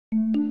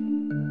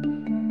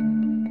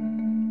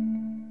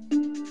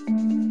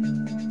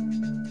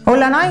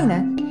Olla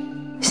naine,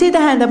 see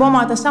tähendab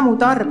omada samu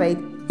tarbeid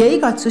ja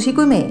igatsusi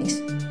kui mees.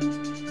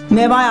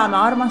 Me vajame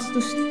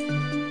armastust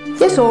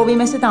ja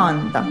soovime seda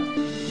anda.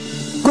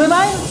 Kui me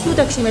ainult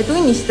suudaksime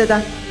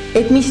tunnistada,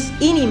 et mis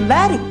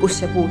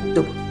inimväärikusse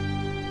puutub,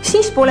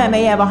 siis pole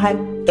meie vahel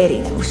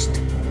erinevust.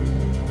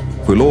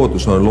 Kui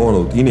loodus on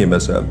loonud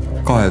inimese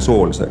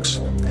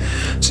kahesooliseks,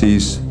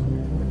 siis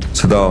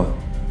seda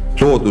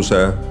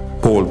looduse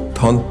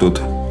poolt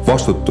antud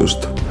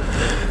vastutust,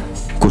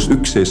 kus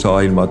üks ei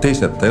saa ilma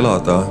teiseta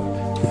elada,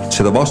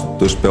 seda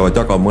vastutust peavad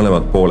jagama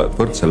mõlemad pooled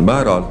võrdsel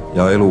määral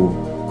ja elu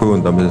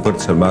kujundamisel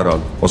võrdsel määral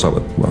osa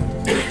võtma.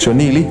 See on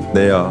nii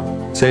lihtne ja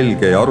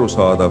selge ja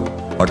arusaadav,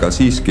 aga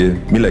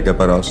siiski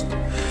millegipärast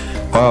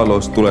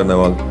ajaloost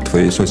tulenevalt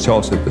või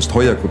sotsiaalsetest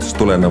hoiakutest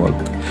tulenevalt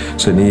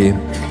see nii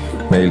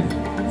meil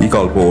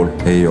igal pool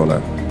ei ole.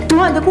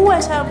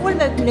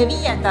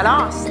 1635.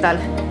 aastal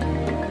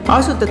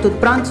asutatud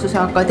Prantsuse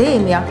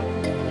Akadeemia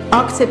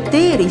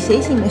aktsepteeris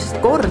esimest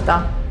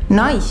korda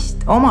naist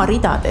oma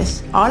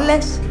ridades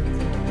alles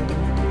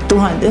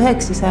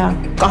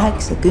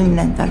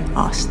 1980.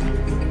 aastal.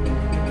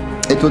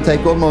 It would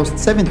take almost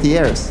 70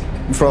 years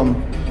from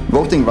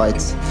voting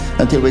rights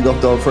until we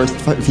got our first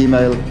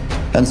female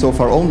and so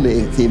far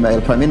only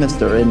female prime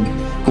minister in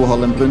Gro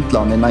Harlem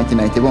Brundtland in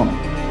 1981.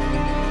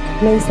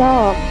 Me ei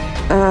saa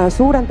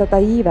suurendada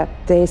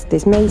iivet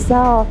Eestis, me ei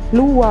saa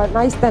luua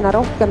naistena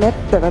rohkem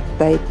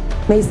ettevõtteid,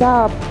 me ei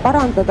saa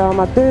parandada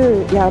oma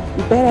töö ja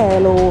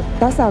pereelu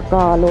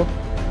tasakaalu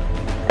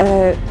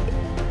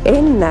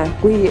enne,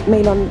 kui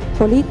meil on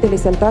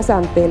poliitilisel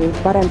tasandil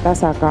parem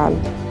tasakaal.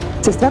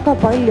 Sest väga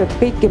paljud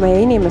kõiki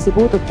meie inimesi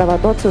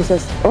puudutavad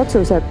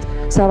otsused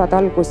saavad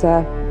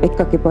alguse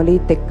ikkagi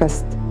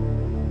poliitikast.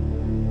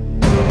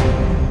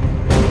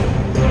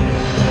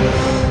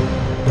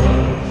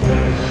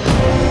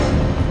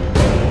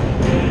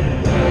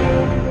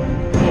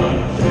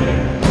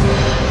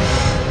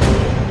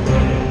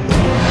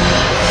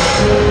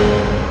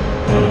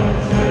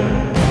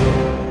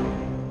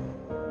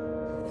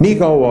 Nii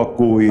kaua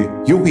kui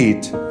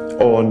juhid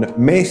on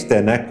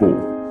meeste nägu,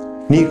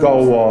 nii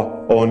kaua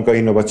on ka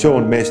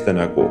innovatsioon meeste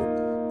nägu.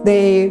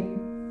 They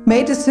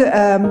made a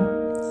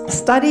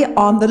study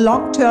on the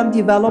long-term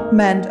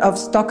development of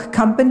stock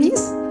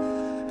companies,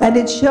 and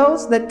it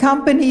shows that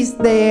companies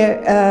they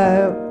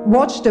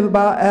watched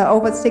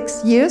over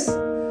 6 years,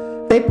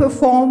 they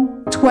perform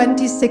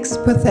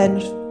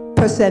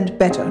 26%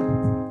 better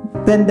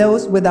than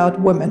those without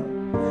women.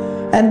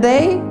 And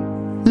they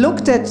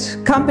looked at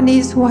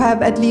companies who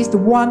have at least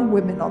one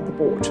woman on the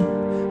board.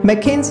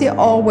 McKinsey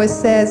always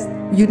says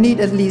you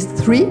need at least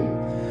 3,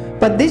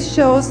 but this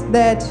shows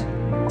that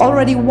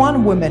already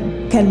one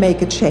woman can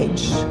make a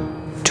change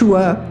to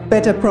a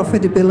better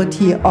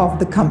profitability of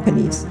the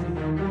companies.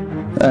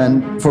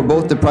 And for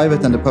both the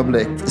private and the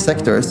public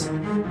sectors,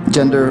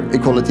 gender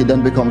equality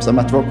then becomes a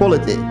matter of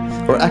quality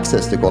or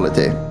access to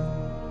quality.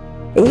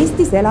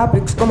 Eestis elab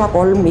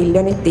 1,3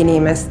 miljonit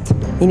inimest.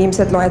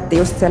 Inimesed loeti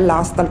just sel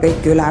aastal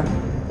kõik üle.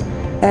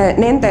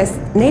 Nendest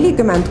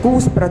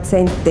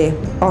 46%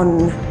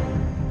 on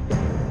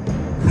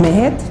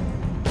mehed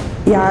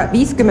ja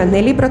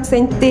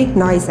 54%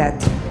 naised.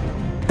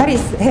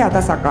 Päris hea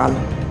tasakaal.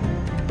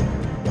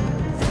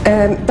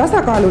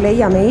 Tasakaalu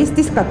leiame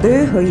Eestis ka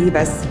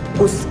tööhõives,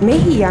 kus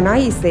mehi ja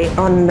naisi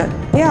on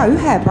pea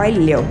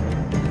ühepalju.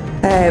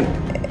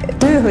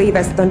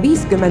 Tööhõivest on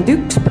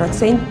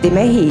 51%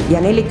 mehi ja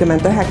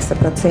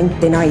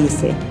 49%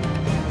 naisi.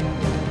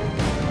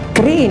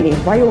 Kreeni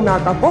vajume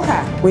aga kohe,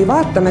 kui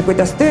vaatame,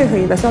 kuidas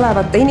tööhõives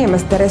olevate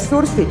inimeste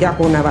ressursid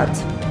jagunevad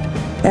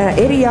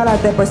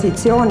erialade,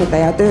 positsioonide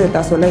ja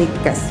töötasu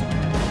lõikes.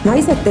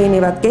 Naised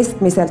teenivad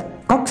keskmiselt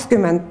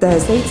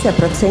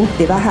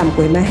 27% vähem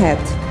kui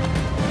mehed,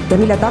 ja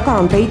mille taga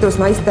on peidus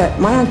naiste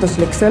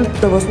majanduslik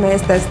sõltuvus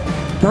meestest,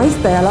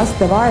 naiste ja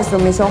laste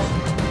vaesumisoht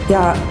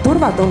ja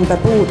turvatunde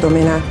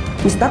puudumine,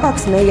 mis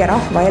tagaks meie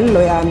rahva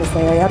ellujäämise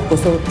ja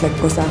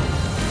jätkusuutlikkuse.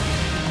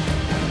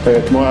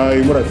 Et ma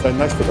ei muretse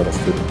ainult naiste pärast,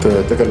 et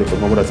tegelikult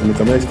ma muretsen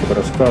ikka meeste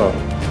pärast ka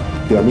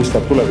ja mis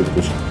saab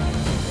tulevikus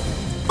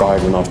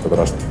 20 aasta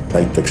pärast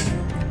näiteks.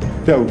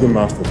 Peaaegu 10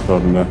 aastat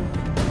on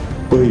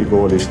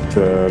põhikoolist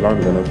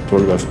langenud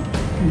hulgast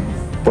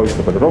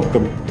poiste palju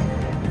rohkem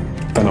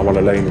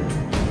tänavale läinud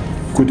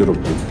kui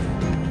tüdrukuid.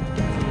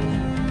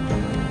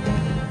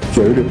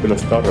 Ja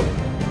üliõpilaste arv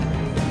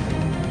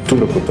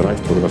tüdrukute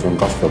naiste hulgas on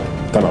kasvab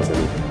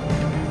tänaseni.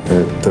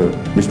 Et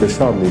mis meist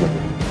saab niimoodi?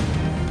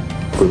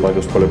 Kui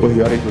paljust pole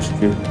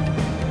põhiharidustki,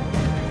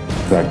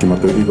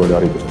 rääkimata ülikooli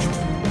haridusest.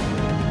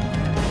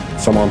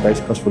 Sama on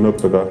täiskasvanu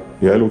õppega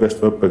ja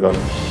elukestva õppega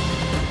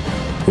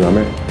ja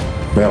me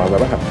elame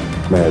vähem,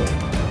 mehed.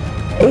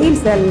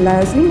 Eilsel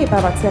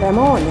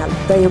sünnipäevatseremoonial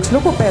tõi üks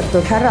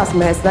lugupeetud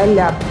härrasmees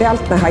välja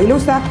pealtnäha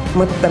ilusa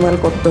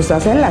mõttemõlgutuse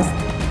sellest,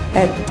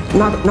 et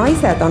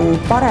naised on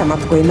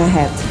paremad kui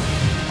mehed.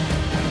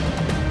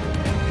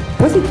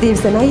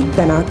 Positiivse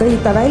näitena tõi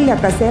ta välja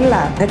ka selle,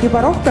 et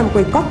juba rohkem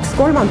kui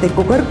 2/3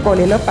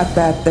 kõrgkooli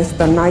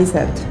lõpetajatest on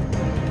naised.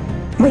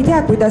 Ma ei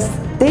tea, kuidas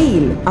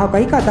teil,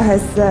 aga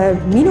igatahes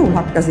minul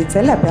hakkasid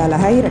selle peale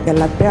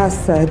häirekellad peas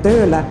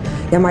tööle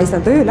ja ma ei saa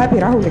töö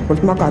läbi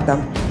rahulikult magada.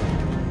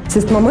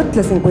 Sest ma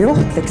mõtlesin, kui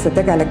ohtlik see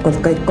tegelikult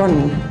kõik on.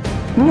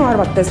 Minu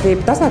arvates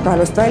viib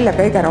tasakaalust välja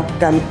kõige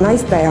rohkem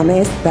naiste ja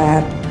meeste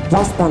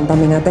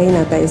vastandamine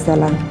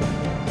teineteisele.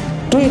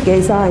 Keegi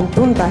ei saa end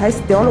tunda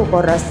hästi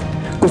olukorras,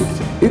 kus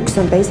üks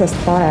on teisest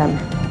parem,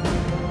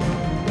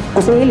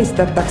 kus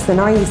eelistatakse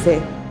naisi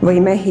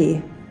või mehi.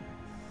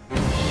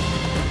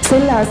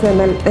 Selle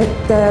asemel,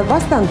 et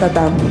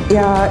vastandada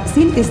ja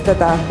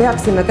sildistada,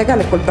 peaksime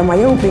tegelikult oma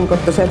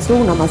jõupingutused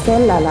suunama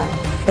sellele,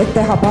 et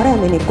teha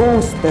paremini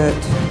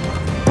koostööd,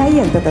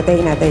 täiendada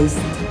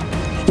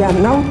teineteist ja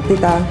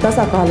nautida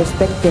tasakaalust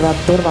tekkivat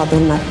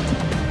turvatunnet.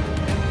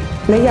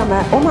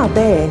 Leiame oma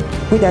tee,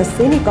 kuidas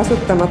seni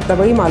kasutamata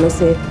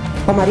võimalusi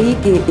oma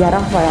riigi ja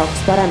rahva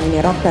jaoks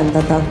paremini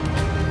rakendada.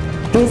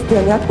 Eesti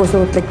on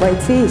jätkusuutlik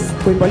vaid siis,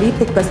 kui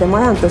poliitikas ja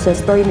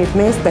majanduses toimib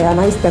meeste ja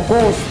naiste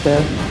koostöö,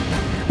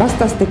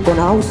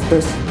 vastastikune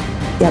austus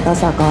ja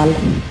tasakaal.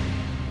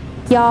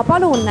 Ja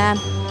palun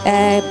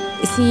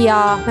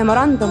siia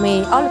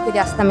memorandumi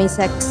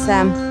allkirjastamiseks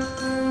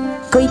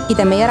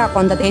kõikide meie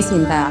erakondade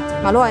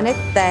esindajad. Ma loen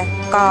ette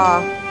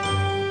ka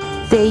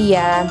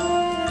teie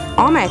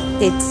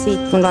ametid,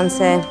 siit mul on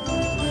see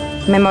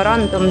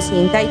memorandum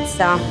siin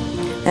täitsa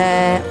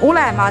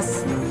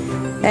olemas.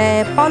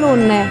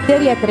 Palun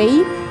Terje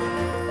Trei,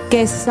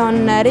 kes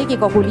on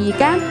Riigikogu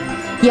liige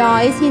ja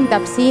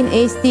esindab siin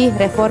Eesti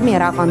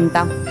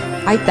Reformierakonda.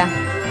 Aitäh!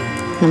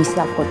 No mis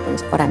sealt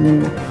kohtumist parem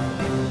minna.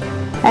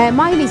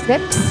 Mailis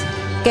Reps,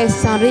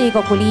 kes on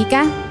Riigikogu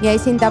liige ja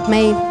esindab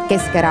meil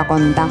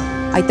Keskerakonda.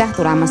 Aitäh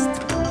tulemast!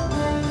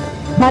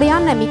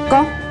 Marianne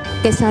Mikko,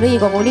 kes on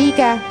Riigikogu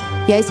liige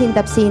ja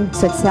esindab siin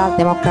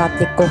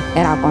Sotsiaaldemokraatlikku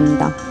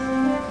erakonda.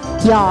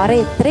 Ja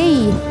Terje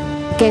Trei,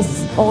 kes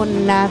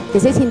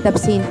esindab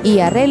siin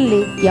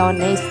IRL-i ja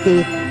on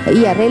Eesti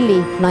IRL-i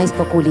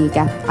naiskogu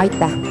liige.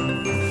 Aitäh!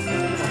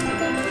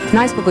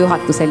 Naiskogu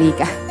juhatuse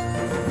liige.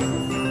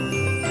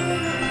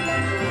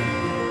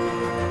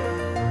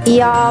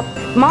 Ja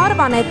ma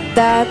arvan, et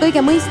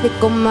kõige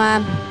mõistlikum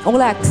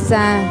oleks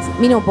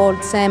minu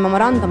poolt see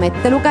memorandum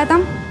ette lugeda.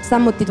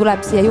 Samuti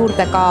tuleb siia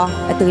juurde ka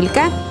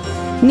tõlge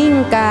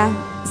ning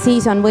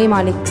siis on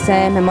võimalik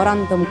see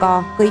memorandum ka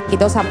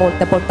kõikide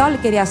osapoolte poolt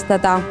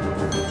allkirjastada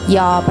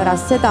ja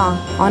pärast seda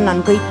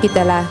annan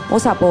kõikidele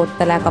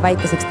osapooltele ka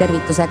väikeseks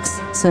tervituseks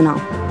sõna.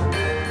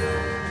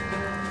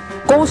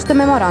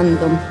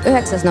 Koostöömemorandum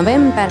 9.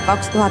 november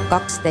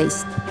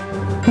 2012.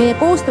 Meie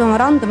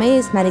koostöömemorandumi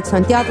eesmärgiks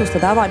on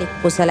teadvustada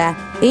avalikkusele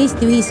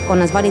Eesti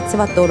ühiskonnas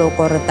valitsevat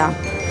olukorda,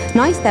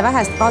 naiste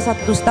vähest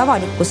kaasatust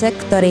avaliku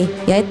sektori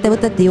ja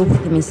ettevõtete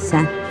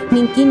juhtimisse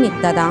ning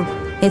kinnitada,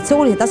 et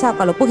soolise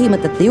tasakaalu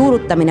põhimõtete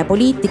juurutamine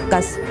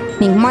poliitikas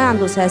ning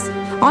majanduses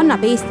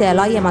annab Eestile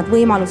laiemad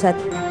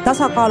võimalused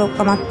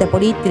tasakaalukamate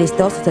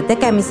poliitiliste otsuste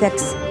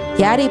tegemiseks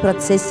ja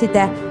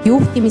äriprotsesside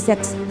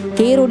juhtimiseks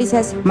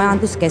keerulises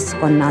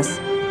majanduskeskkonnas.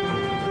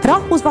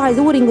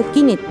 Rahvusvahelised uuringud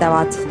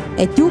kinnitavad,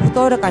 et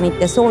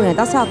juhtorganite sooline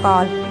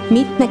tasakaal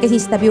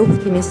mitmekesistab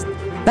juhtimist,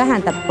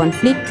 vähendab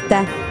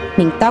konflikte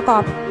ning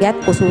tagab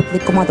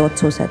jätkusuutlikumad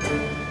otsused.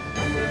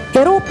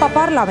 Euroopa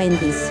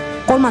Parlamendis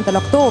 3.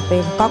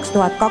 oktoobril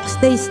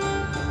 2012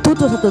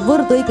 tutvustatud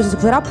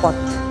võrdõiguslikkuse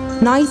raport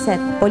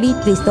Naised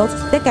poliitiliste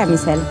otsuste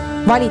tegemisel,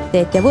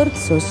 kvaliteet ja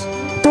võrdsus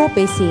toob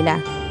esile,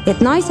 et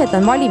naised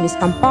on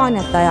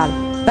valimiskampaaniate ajal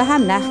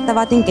vähem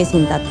nähtavad ning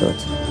esindatud.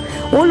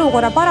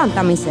 Olukorra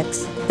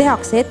parandamiseks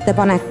tehakse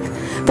ettepanek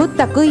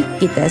võtta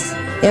kõikides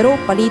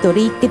Euroopa Liidu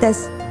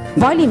riikides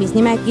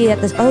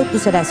valimisnimekirjades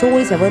kasutusele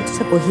soolise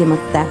võrdsuse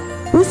põhimõtte.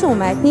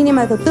 Usume, et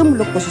niinimetatud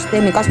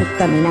tõmblukusüsteemi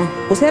kasutamine,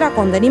 kus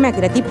erakonda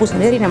nimekirja tipus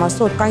on erinevast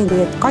soolt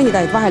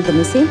kandidaadid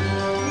vaheldumisi,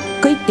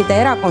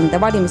 kõikide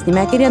erakonda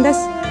valimisnimekirjades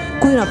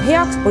kujuneb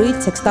heaks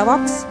poliitiliseks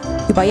tavaks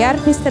juba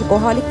järgmistel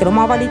kohalikel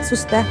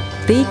omavalitsuste,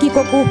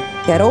 riigikokku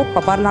ja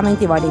Euroopa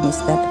Parlamendi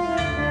valimistel.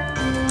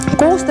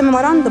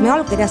 Koostöömemorandumi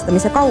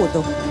allkirjastamise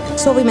kaudu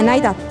soovime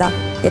näidata,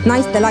 et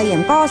naiste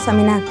laiem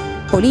kaasamine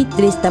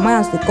poliitiliste ja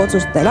majanduslike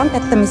otsuste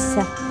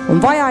langetamisse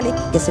on vajalik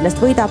ja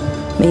sellest võidab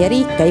meie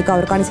riik ja iga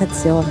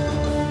organisatsioon.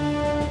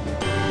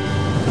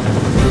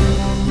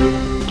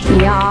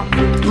 Ja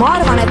ma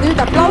arvan, et nüüd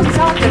aplausi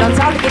saatel on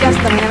see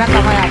allkirjastamine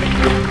väga vajalik.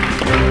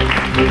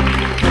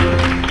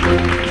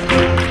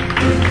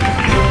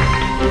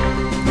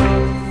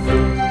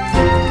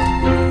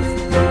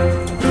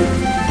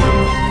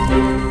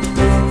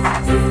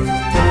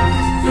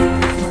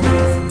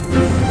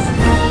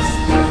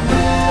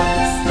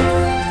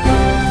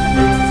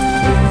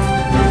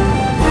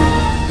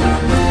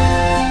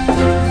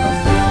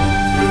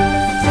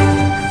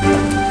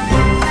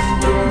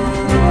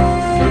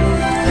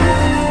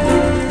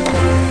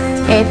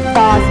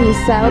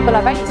 Siis võib-olla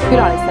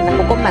väliskülalistel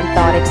nagu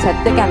kommentaariks,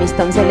 et tegemist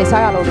on sellise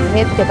ajaloolise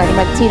hetkega,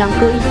 nimelt siin on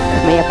kõik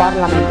meie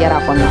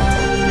parlamendierakonnad.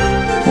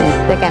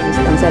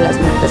 Tegemist on selles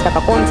mõttes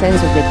väga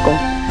konsensusliku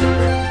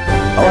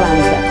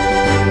olemusega.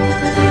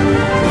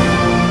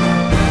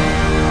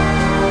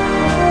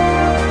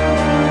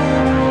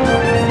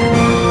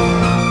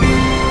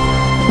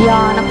 Ja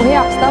nagu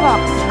heaks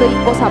tavaks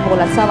kõik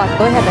osapooled saavad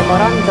ka ühe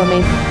memorandumi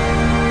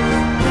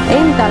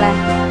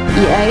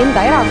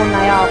enda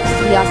erakonna jaoks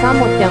ja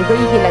samuti on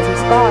kõigile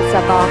siis kaasa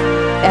ka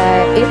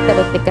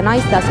Ettevõtlike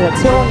Naiste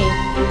Assotsiatsiooni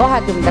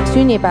 20.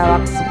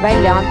 sünnipäevaks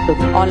välja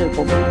antud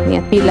album, nii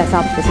et Pille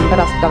saabki siin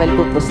pärast ka veel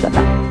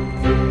tutvustada.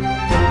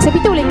 See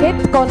pidulik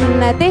hetk on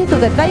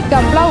tehtud, et väike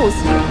aplaus.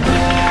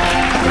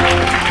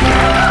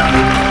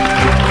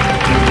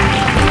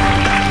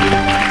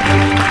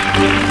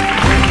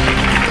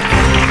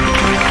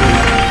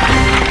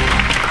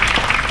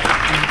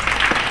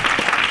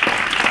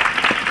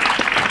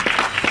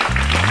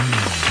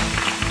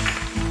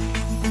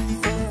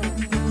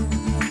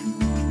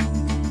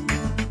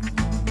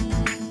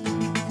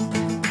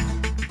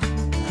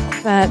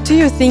 Do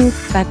you think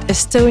that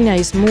Estonia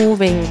is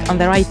moving on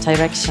the right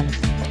direction?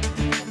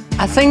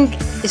 I think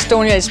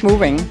Estonia is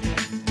moving,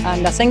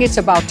 and I think it's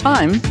about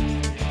time.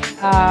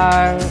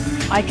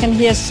 I can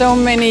hear so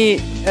many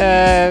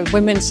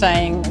women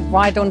saying,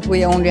 why don't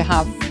we only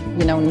have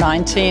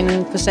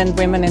 19%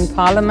 women in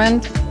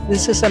parliament?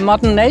 This is a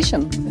modern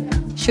nation.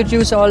 Should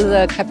use all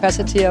the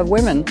capacity of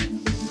women.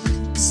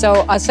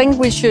 So I think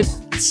we should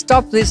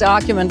stop this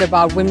argument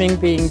about women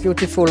being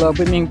beautiful or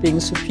women being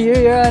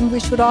superior, and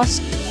we should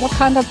ask what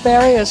kind of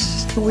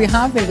barriers do we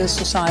have in this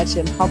society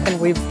and how can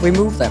we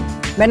remove them,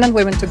 men and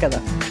women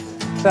together.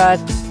 But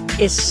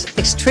it's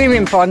extremely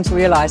important to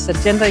realize that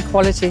gender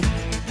equality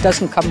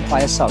doesn't come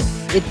by itself.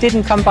 It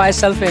didn't come by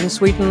itself in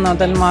Sweden or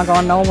Denmark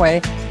or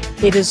Norway.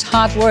 It is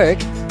hard work,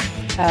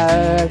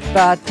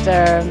 but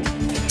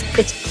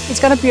it's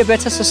going to be a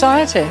better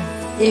society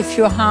if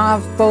you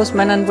have both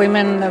men and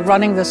women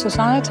running the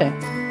society.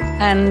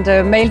 And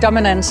male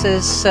dominance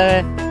is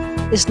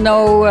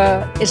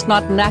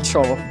not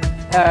natural.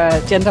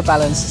 Gender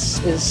balance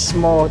is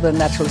more the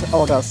natural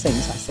order of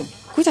things, I think.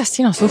 Kuidas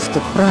sina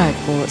suhtud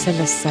praegu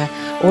sellesse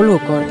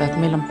olukorda, et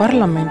meil on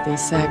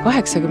parlamendis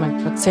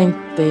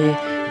 80%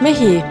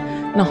 mehi,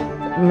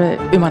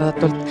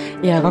 ümardatult,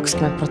 ja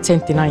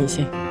 20%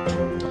 naisi?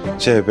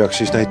 See peaks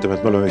siis näitama,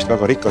 et me oleme vist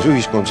väga rikas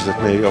ühiskond, sest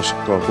et me ei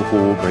oska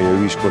kogu meie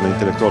ühiskonna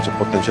intellektuaalset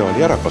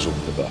potentsiaali ära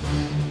kasutada.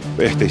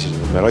 Ehk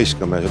teisisõnu, me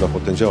raiskame seda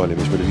potentsiaali,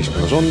 mis meil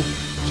ühiskonnas on.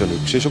 See on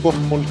üks seisukoht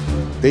mul.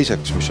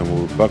 Teiseks, mis on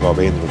mul väga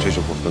veendunud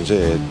seisukoht, on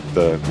see, et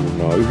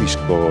kuna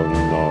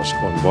ühiskonnas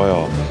on vaja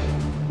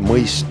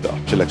mõista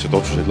selleks, et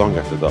otsuseid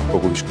langetada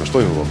kogu ühiskonnas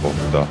toimuva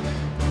kohta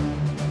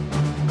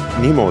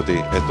niimoodi,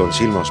 et on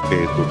silmas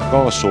peetud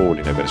ka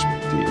sooline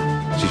perspektiiv,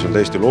 siis on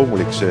täiesti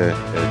loomulik see,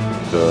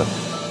 et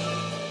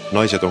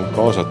naised on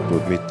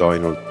kaasatud mitte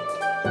ainult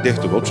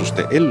tehtud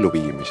otsuste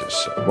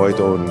elluviimisesse, vaid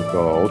on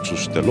ka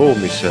otsuste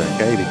loomise,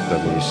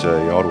 käivitamise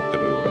ja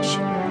arutelu juures.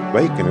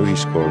 Väikene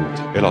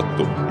ühiskond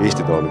elatub,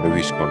 Eesti-taaline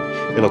ühiskond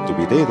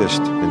elatub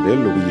ideedest, nende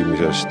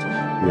elluviimisest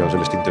ja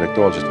sellest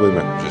intellektuaalsest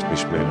võimekusest,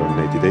 mis meil on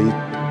neid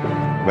ideid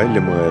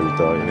välja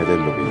mõelda ja need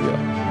ellu viia.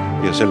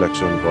 Ja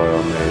selleks on vaja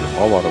meil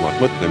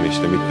avaramat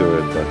mõtlemist ja mitte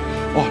öelda,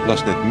 et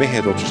las need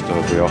mehed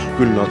otsustavad või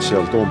küll nad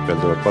seal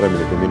Toompeal teevad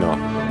paremini kui mina.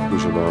 Kui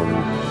sul on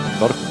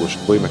tarkust,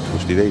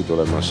 võimekust, ideid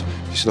olemas,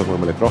 siis seda on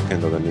võimalik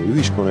rakendada nii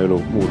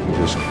ühiskonnaelu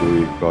muutmises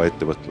kui ka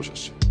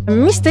ettevõtluses.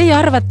 Mis teie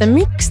arvate,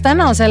 miks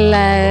täna selle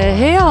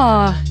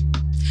hea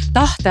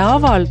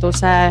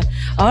tahteavalduse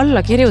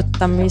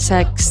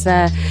allakirjutamiseks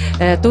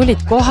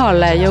tulid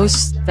kohale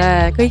just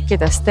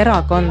kõikidest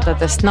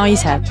erakondadest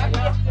naised?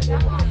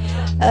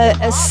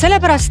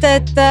 Sellepärast,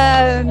 et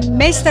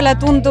meestele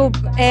tundub,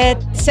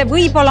 et see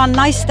võib-olla on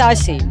naiste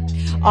asi.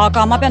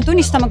 Aga ma pean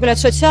tunnistama küll, et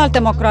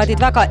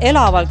sotsiaaldemokraadid väga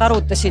elavalt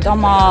arutasid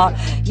oma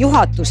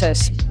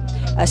juhatuses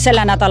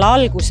selle nädala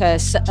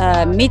alguses,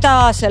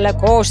 mida selle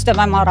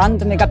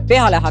koostöömemorandumiga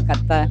peale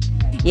hakata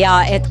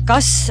ja et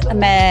kas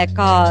me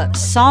ka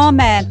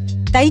saame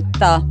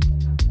täita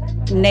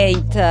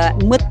neid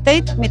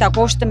mõtteid, mida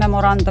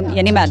koostöömemorandum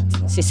ja nimelt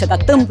siis seda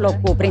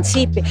tõmbluku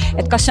printsiipi,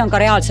 et kas see on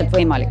ka reaalselt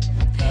võimalik.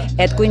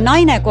 Et kui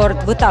naine kord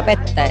võtab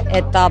ette,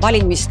 et ta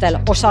valimistel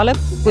osaleb,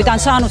 kui ta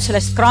on saanud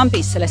sellest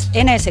krambist, sellest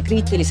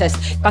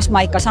enesekriitilisest, kas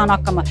ma ikka saan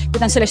hakkama, kui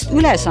ta on sellest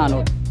üle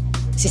saanud,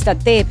 siis ta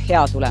teeb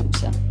hea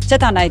tulemuse.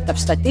 Seda näitab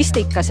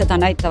statistika, seda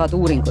näitavad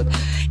uuringud.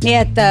 Nii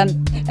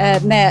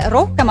et me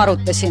rohkem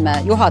arutasime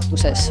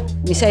juhatuses,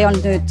 mis ei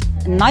olnud nüüd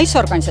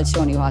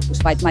naisorganisatsiooni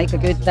juhatus, vaid ma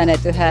ikkagi ütlen,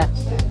 et ühe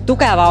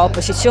tugeva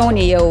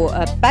opositsioonijõu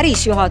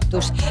päris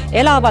juhatus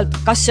elavalt,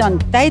 kas see on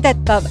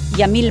täidetav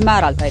ja mil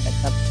määral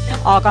täidetav.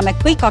 Aga me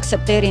kõik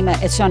aktsepteerime,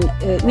 et see on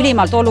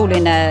ülimalt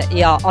oluline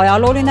ja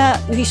ajalooline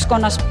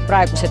ühiskonnas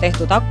praegu see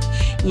tehtud akt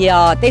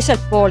ja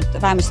teiselt poolt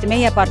vähemasti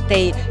meie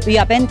partei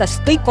püüab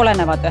endast kõik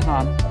oleneva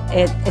teha,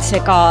 et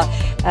see ka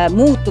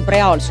muutub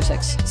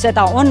reaalsuseks.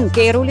 Seda on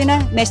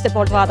keeruline meeste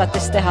poolt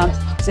vaadates teha,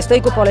 sest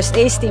õigupoolest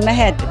Eesti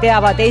mehed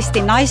teavad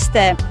Eesti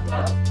naiste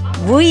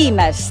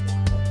võimest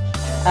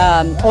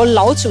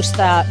olla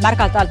otsustaja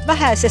märgaldavalt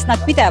vähe, sest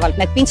nad pidevalt,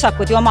 need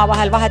pintsakud ju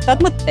omavahel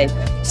vahetavad mõtteid.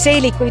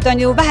 Seelikuid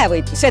on ju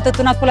vähevõitu,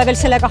 seetõttu nad pole veel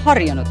sellega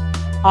harjunud.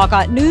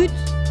 Aga nüüd,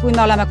 kui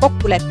me oleme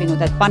kokku leppinud,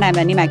 et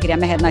paneme nimekirja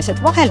mehed,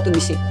 naised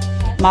vaheldumisi,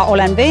 ma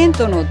olen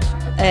veendunud,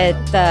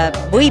 et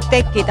võib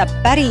tekkida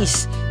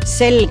päris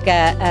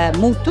selge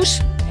muutus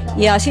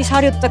ja siis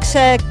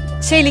harjutakse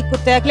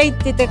seelikute ja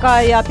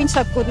kleitidega ja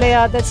pintsakud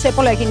leiad, et see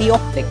polegi nii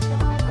ohtlik.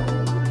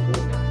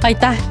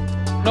 Aitäh!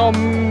 No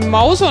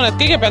ma usun, et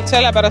kõigepealt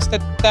sellepärast,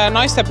 et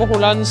naiste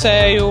puhul on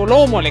see ju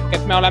loomulik,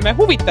 et me oleme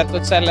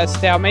huvitatud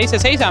sellest ja me ise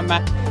seisame.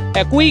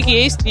 Kuigi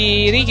Eesti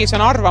riigis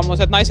on arvamus,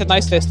 et naised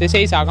naiste eest ei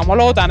seisa, aga ma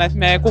loodan, et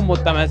me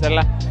kummutame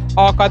selle.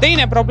 Aga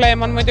teine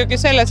probleem on muidugi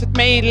selles, et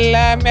meil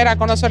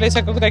erakonnas oli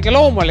see ka kuidagi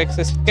loomulik,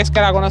 sest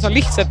Keskerakonnas on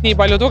lihtsalt nii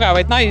palju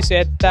tugevaid naisi,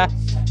 et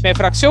meie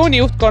fraktsiooni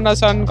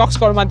juhtkonnas on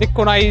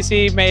 2/3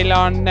 naisi, meil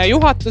on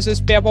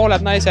juhatuses pea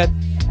pooled naised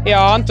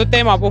ja antud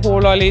teema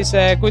puhul oli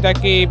see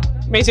kuidagi,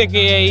 me isegi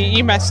ei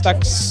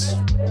imestaks,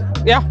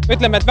 jah,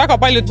 ütleme, et väga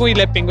paljud muid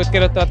lepingud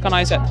kirjutavad ka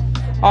naised.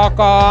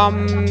 Aga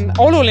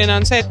oluline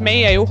on see, et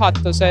meie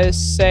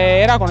juhatuses,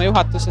 erakonna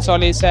juhatuses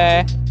oli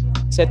see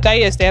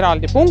täiesti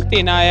eraldi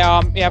punktina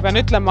ja pean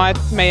ütlema, et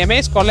meie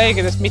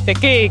meeskolleegidest mitte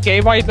keegi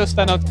ei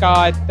vaidlustanud ka,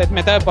 et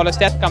me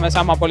tõepoolest jätkame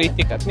sama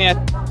poliitikat. Nii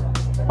et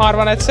ma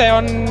arvan, et see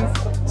on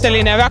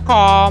selline väga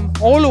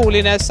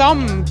oluline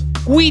samm,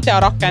 kui ta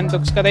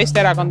rakenduks ka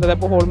teiste erakondade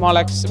puhul, ma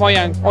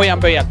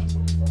hoian pöialt.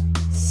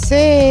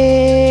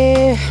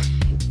 See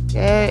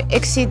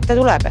eksita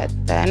tuleb,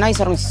 et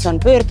naisorganisatsioon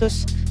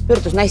pöördus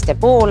naiste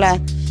poole.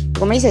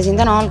 Kui ma ise siin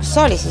täna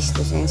algussaalis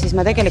istusin, siis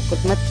ma tegelikult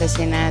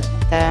mõtlesin,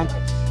 et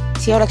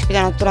siia oleks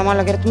pidanud tulema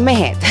alla kirjutatud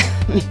mehed,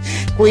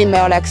 kui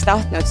me oleks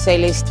tahtnud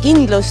sellist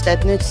kindlust,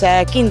 et nüüd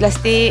see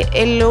kindlasti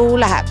ellu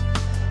läheb.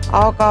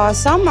 Aga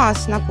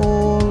samas, nagu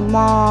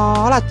ma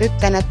alati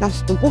ütlen, et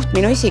see on puht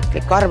minu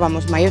isiklik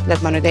arvamus, ma ei ütle,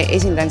 et ma nüüd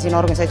esindan siin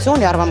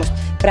organisatsiooni arvamust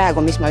praegu,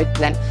 mis ma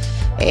ütlen,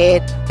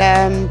 et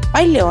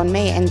palju on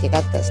meie endi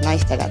kätes,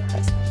 naiste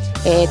kätes.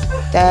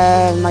 Et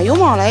ma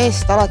jumala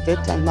eest alati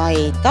ütlen, ma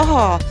ei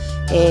taha,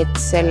 et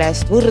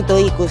sellest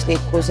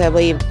võrdõiguslikkuse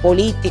või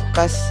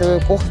poliitikas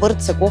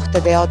võrdse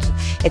kohtade jaotus,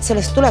 et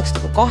sellest tuleks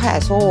kahe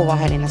soo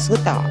vaheline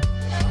sõda.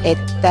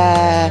 Et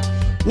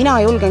mina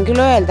julgen küll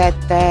öelda,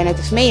 et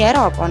näiteks meie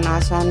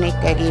erakonnas on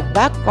ikkagi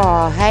väga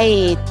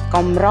häid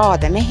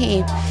kamraade mehi,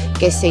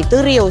 kes ei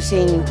tõrju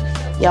sind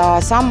ja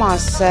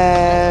samas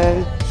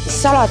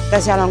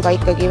salata, seal on ka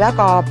ikkagi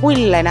väga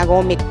pulle, nagu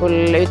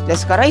hommikul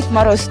ütles ka Rait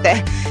Maruste,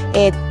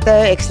 et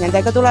eks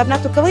nendega tuleb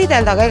natuke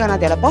võidelda, aga ega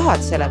nad ei ole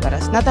pahad selle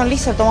pärast. Nad on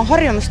lihtsalt oma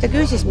harjumuste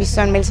küüsis, mis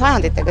on meil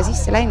sajanditega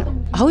sisse läinud.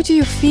 How do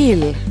you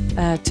feel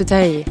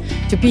today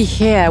to be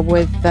here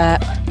with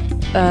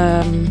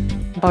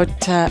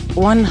about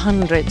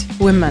 100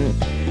 women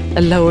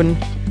alone,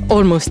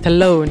 almost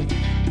alone?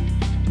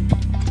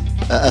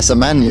 As a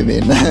man, you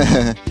mean?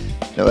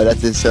 No,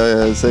 that is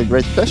a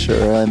great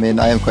pleasure. I mean,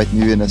 I am quite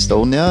new in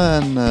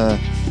Estonia and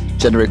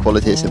gender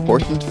equality is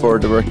important for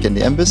the work in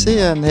the embassy.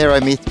 And here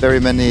I meet very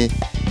many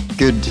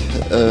good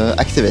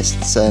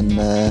activists and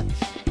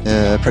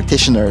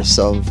practitioners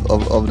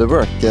of the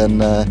work.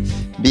 And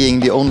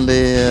being the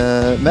only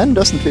man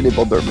doesn't really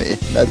bother me.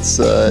 That's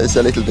it's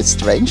a little bit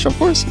strange, of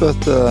course, but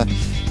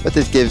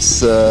it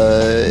gives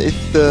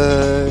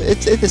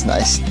it is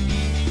nice.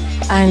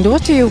 And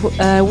what do you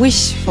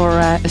wish for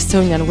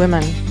Estonian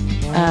women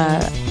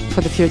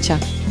for the future?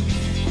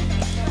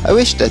 I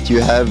wish that you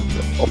have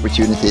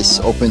opportunities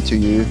open to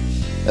you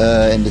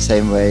in the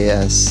same way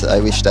as I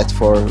wish that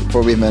for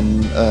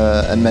women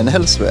and men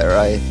elsewhere.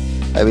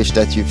 I wish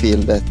that you feel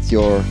that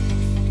your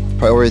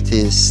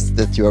priorities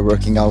that you are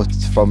working out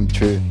from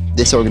through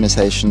this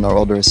organization or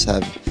others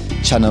have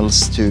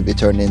channels to be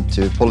turned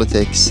into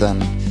politics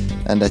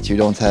and that you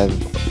don't have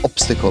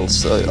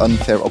obstacles,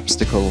 unfair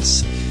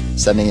obstacles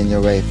standing in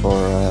your way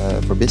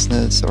for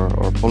business or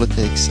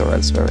politics or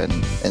elsewhere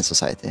in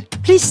society.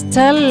 Please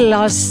tell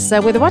us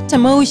with what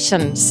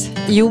emotions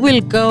you will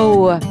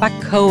go back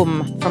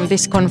home from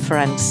this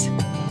conference.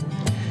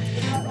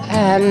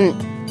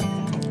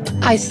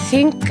 I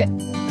think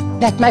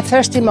that my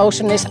first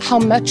emotion is how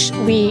much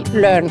we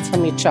learn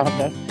from each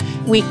other.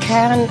 We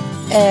can,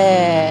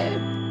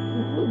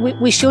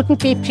 we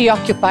shouldn't be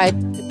preoccupied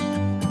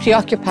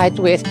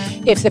with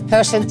if the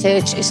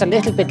percentage is a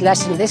little bit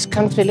less in this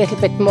country, a little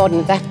bit more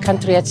in that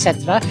country,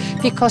 etc.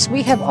 Because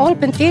we have all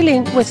been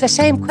dealing with the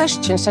same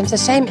questions and the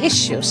same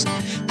issues.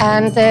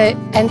 And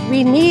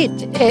we need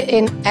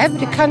in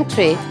every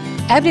country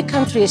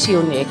is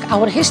unique.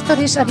 Our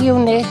histories are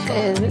unique.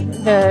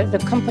 The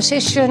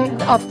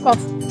composition of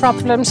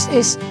problems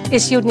is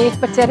unique,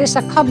 but there is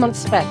a common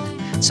thread.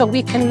 So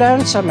we can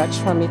learn so much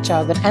from each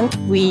other. And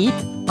we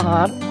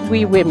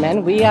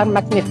women, we are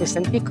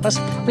magnificent because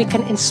we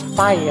can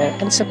inspire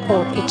and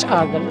support each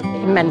other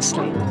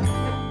immensely.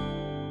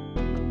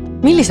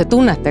 Millise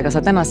tunnetega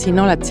sa täna siin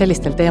oled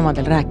sellistel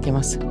teemadel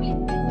rääkimas?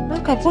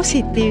 Väga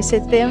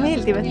positiivsete ja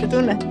meeldivate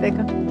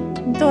tunnetega.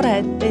 Tore,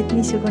 et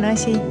niisugune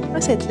asi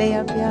aset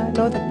leiab ja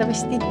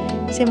loodetavasti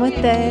see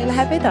mõte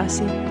läheb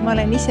edasi. Ma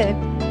olen ise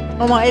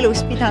oma elus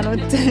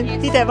pidanud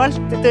pidevalt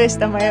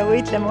tõestama ja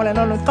ütlema, olen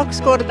olnud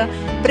 2 korda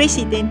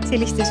president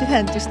sellistes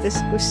ühendustes,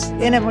 kus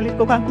ennem olid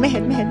kogu aeg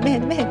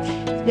mehed.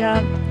 Ja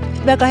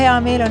väga hea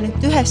meel on,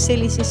 et ühes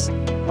sellises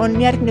on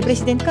järgmine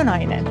president ka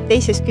naine.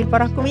 Teises küll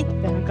paraku mitte,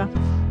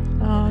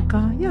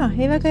 aga jaa,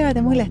 ei väga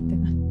heade muljetega.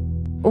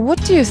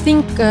 What do you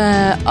think,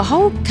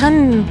 how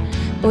can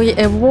we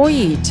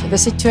avoid the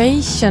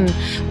situation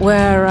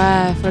where,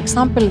 for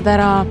example,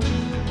 there are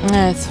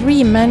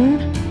 3 men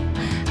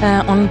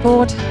on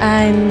board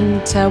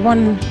and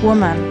 1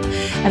 woman,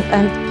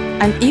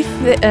 and if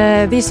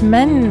these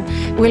men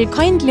will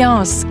kindly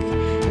ask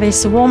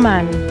this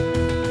woman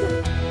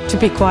to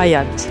be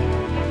quiet?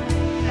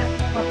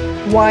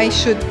 Why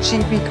should she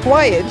be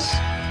quiet?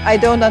 I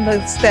don't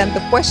understand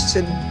the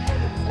question.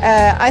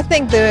 I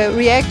think the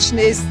reaction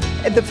is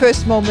at the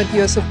first moment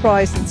you're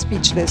surprised and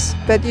speechless,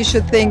 but you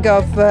should think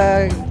of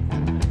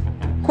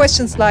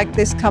questions like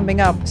this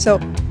coming up. So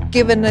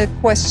given a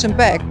question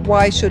back,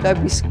 why should I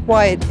be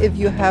quiet if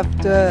you have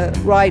the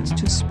right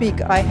to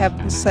speak? I have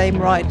the same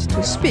right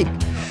to speak.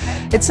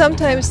 It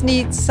sometimes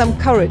needs some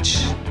courage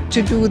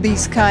to do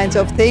these kinds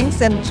of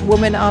things, and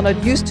women are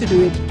not used to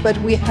do it, but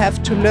we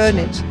have to learn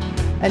it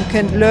and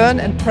can learn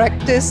and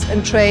practice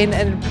and train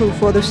and improve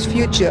for the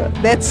future.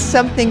 That's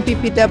something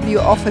BPW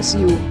offers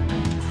you.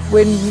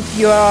 When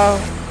you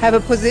have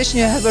a position,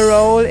 you have a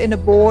role in a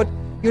board,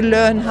 you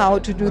learn how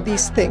to do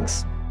these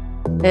things.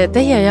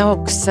 Teie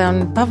jaoks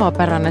on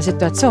tavapärane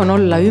situatsioon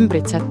olla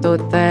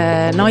ümbritsetud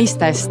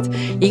naistest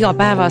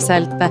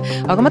igapäevaselt,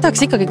 aga ma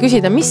tahaks ikkagi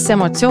küsida, mis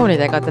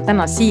emotsioonidega te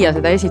täna siia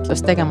seda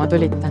esitlust tegema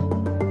tulite?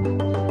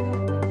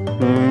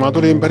 Ma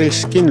tulin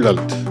päris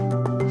kindlalt,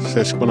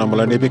 sest kuna ma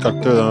olen nii pikalt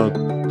töötanud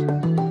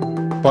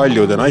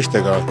paljude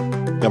naistega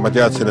ja ma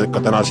teadsin, et ka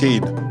täna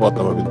siin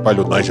ootame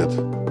paljud naised.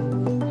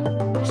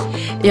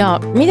 Ja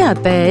mida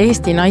te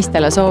Eesti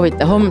naistele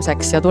soovite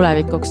homseks ja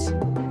tulevikuks?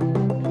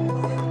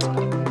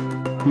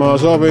 Ma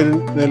soovin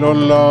neil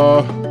olla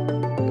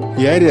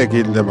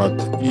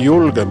järjekindlemad,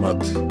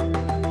 julgemad,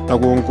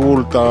 nagu on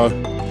kuulda,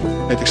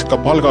 näiteks ka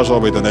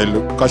palgasoovid on neil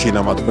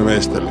kasinamad kui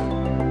meestel.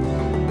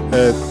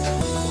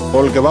 Et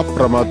olge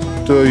vapramad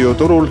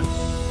tööjõuturul,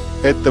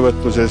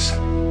 ettevõtluses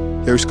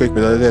ja ükskõik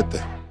mida te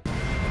teete.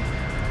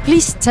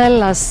 Please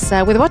tell us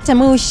with what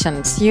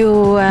emotions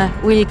you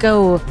will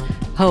go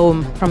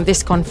home from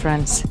this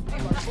conference.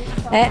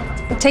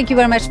 Thank you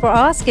very much for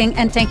asking,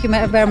 and thank you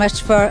very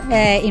much for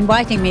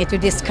inviting me to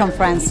this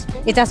conference.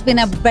 It has been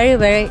a very,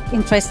 very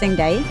interesting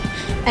day,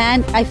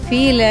 and I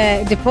feel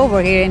the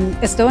power here in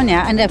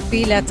Estonia, and I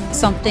feel that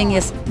something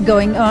is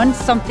going on,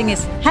 something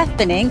is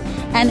happening,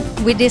 and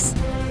with this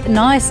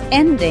nice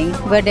ending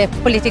where the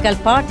political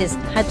parties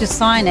had to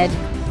sign it,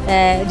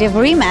 the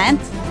agreement,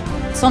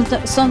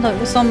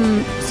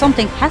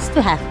 something has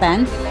to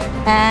happen,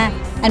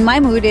 and my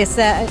mood is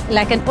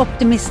like an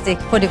optimistic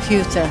for the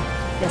future.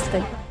 Yes,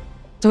 thank you.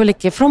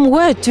 Tuulikki, from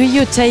where do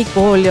you take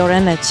all your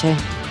energy?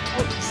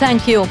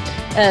 Thank you.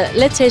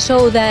 Let's say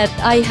so that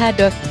I had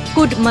a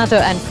good mother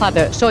and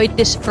father, so it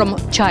is from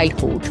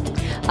childhood.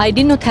 I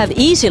did not have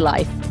easy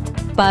life,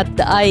 but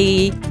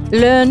I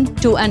learned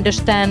to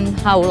understand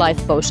how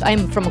life goes.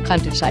 I'm from a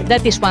countryside,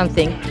 that is one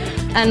thing.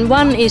 And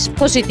one is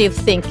positive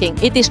thinking.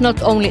 It is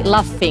not only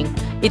laughing,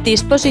 it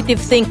is positive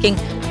thinking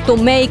to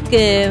make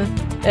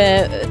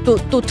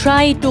to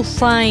try to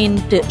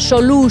find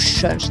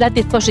solutions. That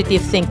is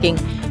positive thinking.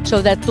 So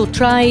that to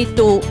try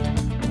to,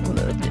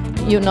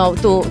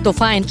 to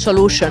find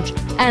solutions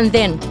and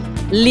then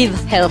live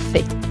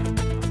healthy.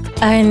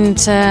 And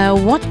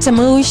what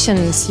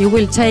emotions you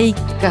will take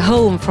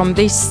home from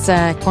this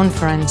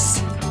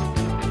conference?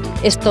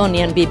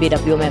 Estonian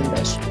BBW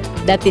members.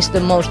 That is the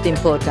most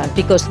important,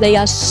 because they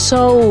are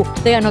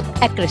not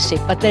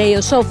aggressive, but they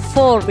are so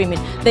for women.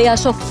 They are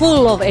so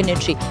full of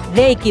energy.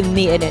 They give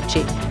me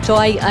energy. So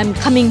I'm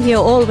coming here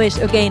always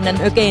again and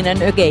again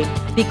and again,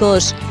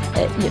 because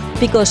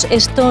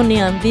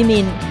Estonian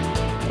women,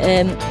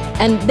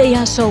 and they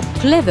are so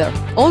clever,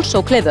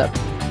 also clever.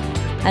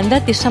 And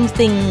that is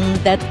something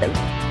that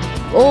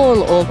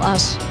all of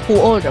us who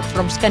order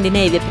from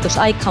Scandinavia, because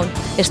I count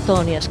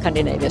Estonia,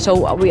 Scandinavia.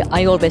 So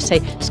I always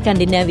say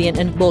Scandinavian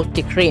and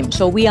Baltic Rim.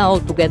 So we are all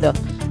together.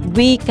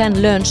 We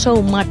can learn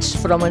so much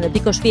from it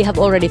because we have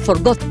already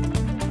forgot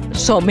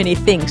so many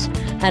things.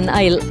 And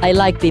I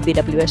like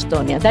BBW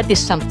Estonia. That is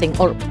something,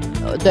 or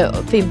the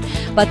film.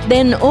 But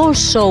then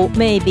also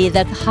maybe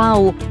that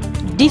how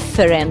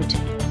different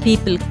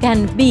people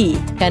can be,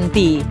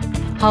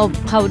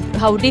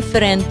 how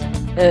different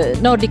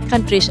Nordic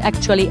countries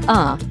actually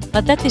are.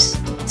 But that is,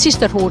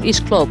 sisterhood is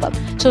global.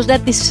 So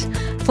that is,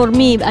 for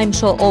me, I'm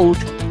so old.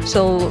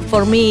 So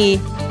for me,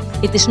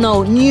 it is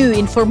no new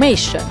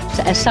information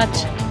as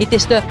such. It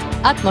is the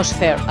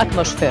atmosphere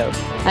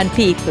and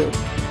people.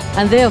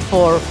 And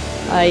therefore,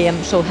 I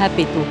am so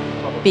happy to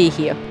be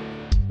here.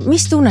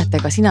 Mis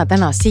tunnetega sina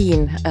täna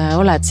siin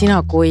oled,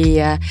 sina kui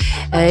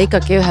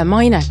ikkagi ühe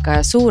maineka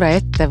ja suure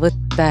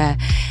ettevõtte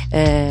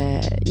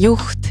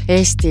juht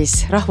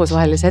Eestis,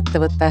 rahvusvahelise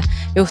ettevõtte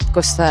juht,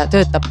 kus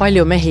töötab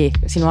palju mehi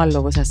sinu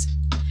alluvuses?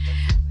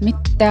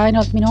 Mitte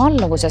ainult minu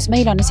alluvuses,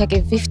 meil on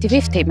isegi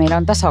 50-50, meil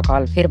on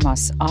tasakaal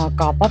firmas,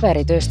 aga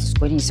paberitööstus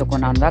kui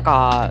niisugune on väga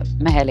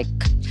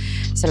mehelik.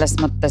 selles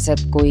mõttes,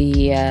 et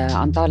kui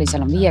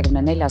Antaalisel on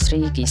 54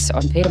 riigis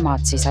on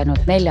firmad, siis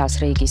ainult 4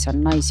 riigis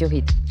on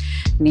naisjuhid.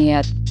 Nii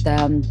et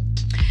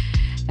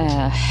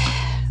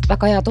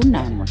väga hea tunne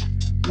on mul.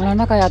 Mul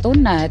on väga hea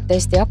tunne, et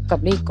Eesti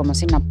hakkab liikuma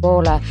sinna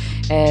poole,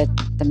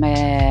 et me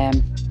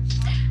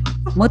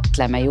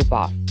mõtleme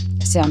juba.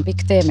 See on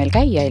pikk tee meil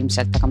käia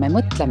ilmselt, aga me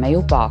mõtleme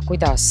juba,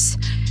 kuidas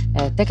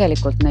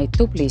tegelikult neid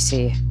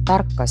tublisi,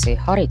 tarkasi,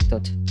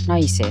 haritud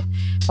naisi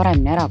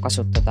paremini ära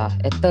kasutada,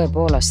 et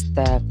tõepoolest,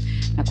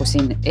 nagu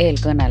siin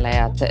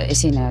eelkõnelejad,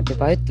 esinejad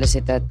juba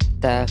ütlesid, et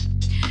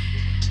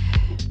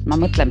ma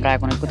mõtlen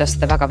praegu nüüd, kuidas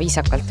seda väga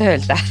viisakalt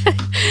öelda,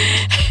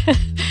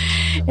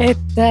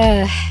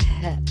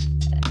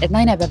 et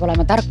naine peab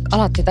olema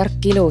alati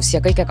tark, ilus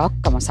ja kõigega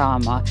hakkama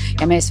saama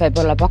ja mees võib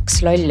olla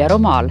paks, loll ja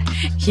rumal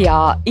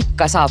ja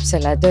ikka saab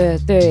selle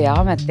töö ja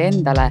ameti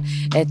endale,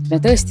 et me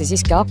tõesti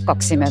siiski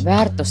hakkaksime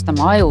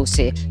väärtustama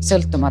ajusi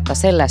sõltumata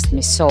sellest,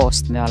 mis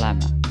soost me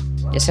oleme.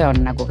 Ja see on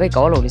nagu kõige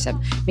olulisem.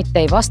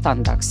 Mitte ei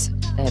vastandaks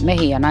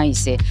mehi ja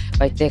naisi,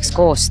 vaid teeks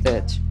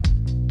koostööd.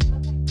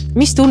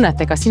 Mis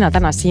tunnetega sina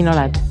täna siin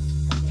oled?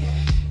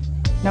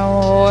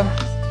 No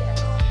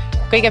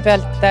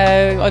kõigepealt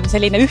on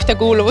selline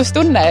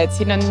ühtekuuluvustunne, et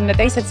siin on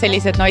teised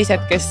sellised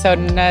naised, kes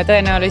on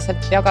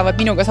tõenäoliselt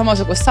jagavad minuga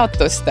samasugust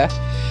saatust.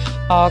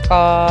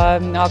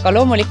 Aga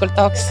loomulikult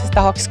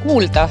tahaks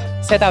kuulda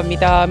seda,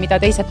 mida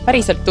teised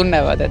päriselt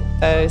tunnevad,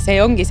 et see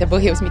ongi see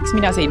põhjus, miks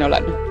mina siin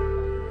olen.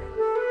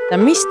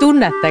 Mis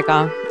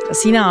tunnetega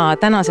sina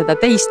täna seda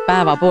teist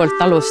päeva poolt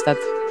alustad?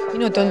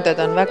 Minu tunded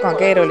on väga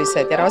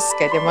keerulised ja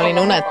rasked ja ma olin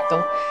unetu.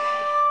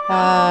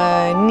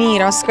 Nii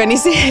raske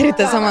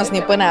organiseerida, samas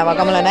nii põnev,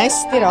 aga ma olen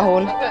hästi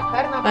rahul.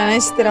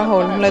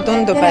 Mulle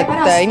tundub,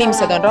 et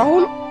inimesed on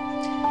rahul,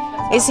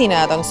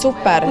 esinejad on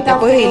super ja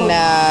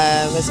põhiline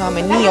me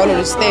saame nii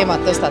olulist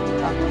teemat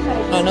tõstatada.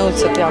 No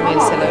nõudselt hea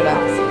meel selle üle.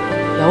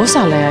 Ja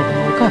osalejaid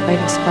on ka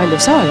päris palju,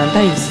 saal on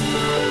täis.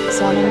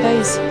 Saal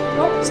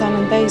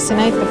on täis, see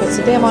näitab, et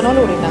see teema on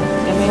oluline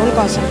ja meie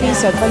hulgas on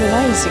piisavalt palju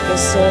naisi,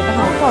 kes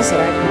tahavad kaasa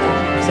rääkida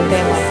sel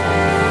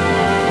teemal.